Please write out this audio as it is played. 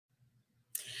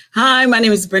Hi, my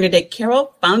name is Bernadette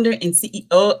Carroll, founder and CEO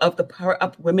of the Power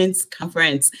Up Women's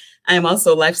Conference. I am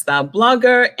also a lifestyle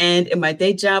blogger, and in my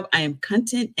day job, I am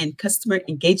content and customer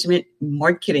engagement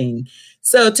marketing.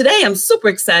 So today I'm super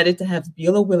excited to have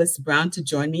Beulah Willis-Brown to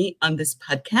join me on this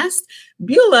podcast.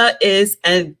 Beulah is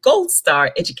a Gold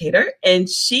Star educator, and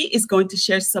she is going to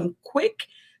share some quick,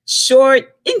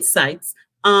 short insights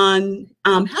on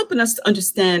helping us to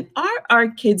understand, are our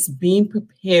kids being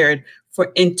prepared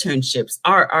for internships?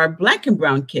 Are our Black and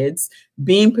Brown kids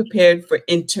being prepared for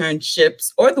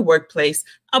internships or the workplace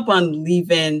upon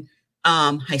leaving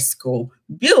high school?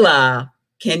 Beulah,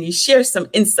 can you share some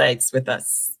insights with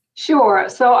us? Sure.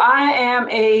 So I am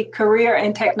a career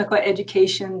and technical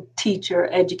education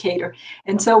educator.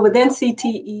 And so within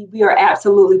CTE, we are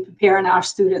absolutely preparing our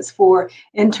students for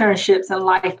internships and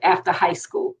life after high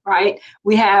school, right?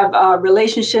 We have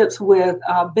relationships with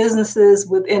businesses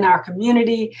within our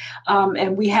community,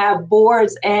 and we have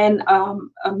boards and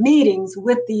meetings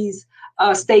with these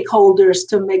stakeholders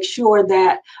to make sure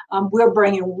that we're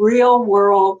bringing real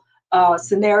world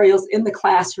scenarios in the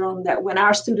classroom, that when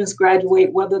our students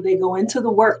graduate, whether they go into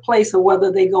the workplace or whether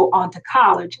they go on to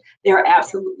college, they're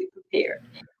absolutely prepared.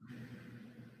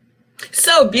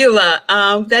 So Beulah,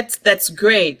 that's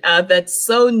great. That's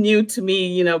so new to me,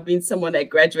 you know, being someone that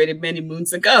graduated many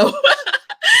moons ago.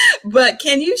 But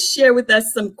can you share with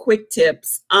us some quick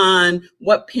tips on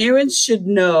what parents should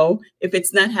know if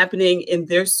it's not happening in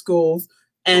their schools,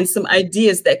 and some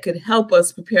ideas that could help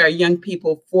us prepare our young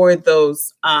people for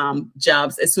those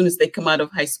jobs as soon as they come out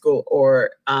of high school or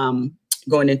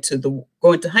going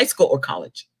to high school or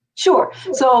college? Sure.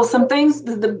 So some things,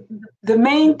 the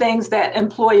main things that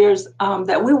employers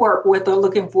that we work with are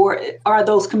looking for are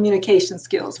those communication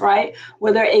skills, right?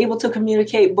 Where they're able to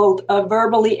communicate both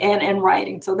verbally and in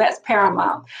writing. So that's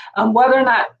paramount. Whether or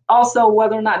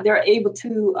not they're able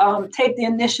to take the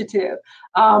initiative.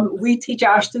 We teach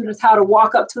our students how to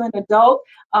walk up to an adult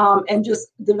and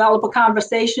just develop a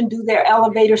conversation, do their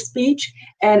elevator speech,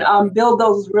 and build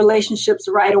those relationships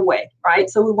right away, right?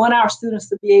 So we want our students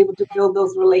to be able to build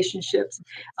those relationships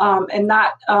and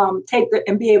not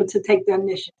be able to take the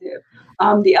initiative.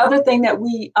 The other thing that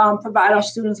we provide our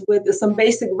students with is some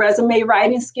basic resume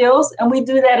writing skills. And we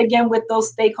do that again with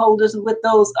those stakeholders, with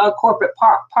those corporate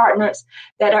partners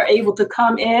that are able to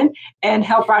come in and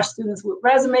help our students with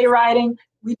resume writing.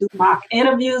 We do mock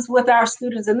interviews with our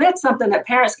students, and that's something that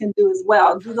parents can do as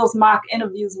well, do those mock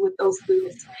interviews with those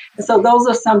students. And so those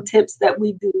are some tips that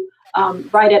we do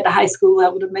right at the high school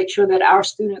level to make sure that our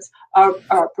students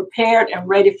are prepared and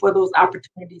ready for those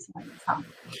opportunities when they come.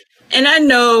 And I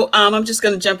know, I'm just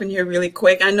going to jump in here really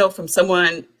quick. I know from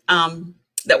someone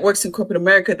that works in corporate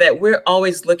America that we're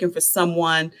always looking for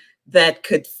someone that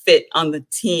could fit on the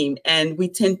team. And we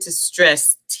tend to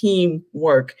stress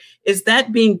teamwork. Is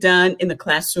that being done in the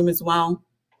classroom as well?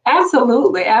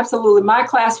 Absolutely, absolutely. My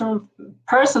classroom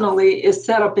personally is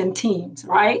set up in teams,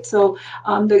 right? So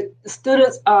the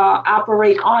students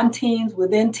operate on teams,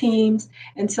 within teams,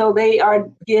 and so they are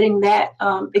getting that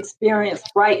experience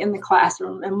right in the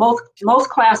classroom. And most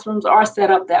classrooms are set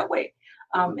up that way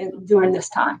during this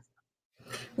time.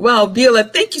 Well, Beulah,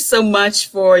 thank you so much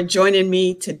for joining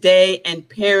me today. And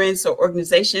parents or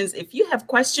organizations, if you have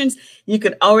questions, you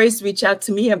could always reach out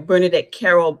to me at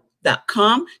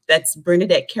BernadetteCarroll.com. That's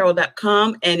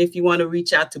BernadetteCarroll.com. And if you want to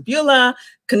reach out to Beulah,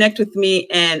 connect with me,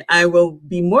 and I will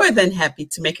be more than happy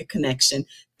to make a connection.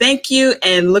 Thank you,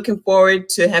 and looking forward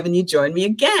to having you join me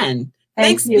again.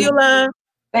 Thanks, Beulah.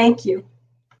 Thank you.